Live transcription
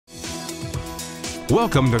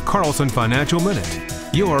Welcome to Carlson Financial Minute,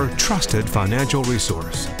 your trusted financial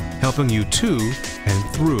resource, helping you to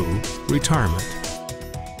and through retirement.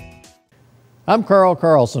 I'm Carl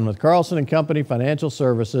Carlson with Carlson & Company Financial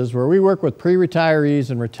Services, where we work with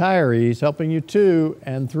pre-retirees and retirees, helping you to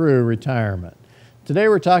and through retirement. Today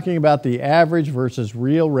we're talking about the average versus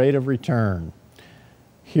real rate of return.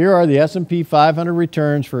 Here are the S&P 500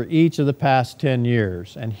 returns for each of the past 10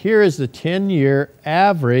 years. And here is the 10-year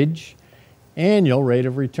average annual rate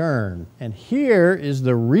of return. And here is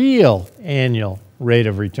the real annual rate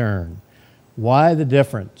of return. Why the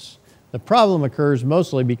difference? The problem occurs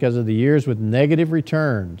mostly because of the years with negative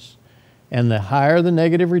returns. And the higher the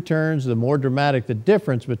negative returns, the more dramatic the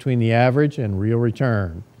difference between the average and real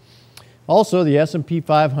return. Also, the S&P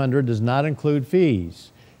 500 does not include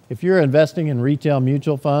fees. If you're investing in retail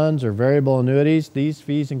mutual funds or variable annuities, these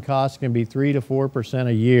fees and costs can be 3 to 4%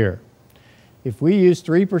 a year. If we use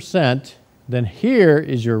 3%, then here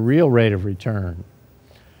is your real rate of return.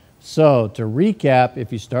 So, to recap,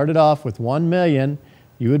 if you started off with $1 million,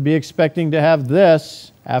 you would be expecting to have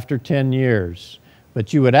this after 10 years.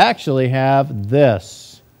 But you would actually have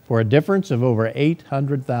this for a difference of over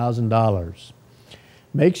 $800,000.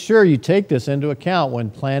 Make sure you take this into account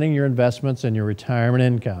when planning your investments and your retirement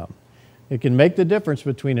income. It can make the difference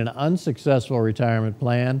between an unsuccessful retirement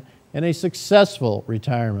plan and a successful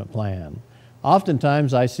retirement plan.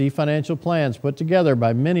 Oftentimes, I see financial plans put together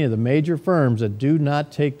by many of the major firms that do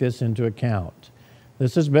not take this into account.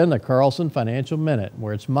 This has been the Carlson Financial Minute,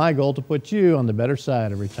 where it's my goal to put you on the better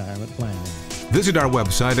side of retirement planning. Visit our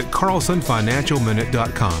website at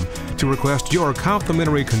carlsonfinancialminute.com to request your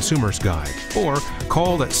complimentary consumer's guide or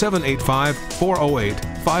call at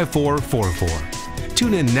 785-408-5444.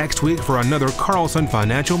 Tune in next week for another Carlson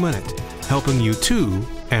Financial Minute, helping you to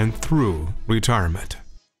and through retirement.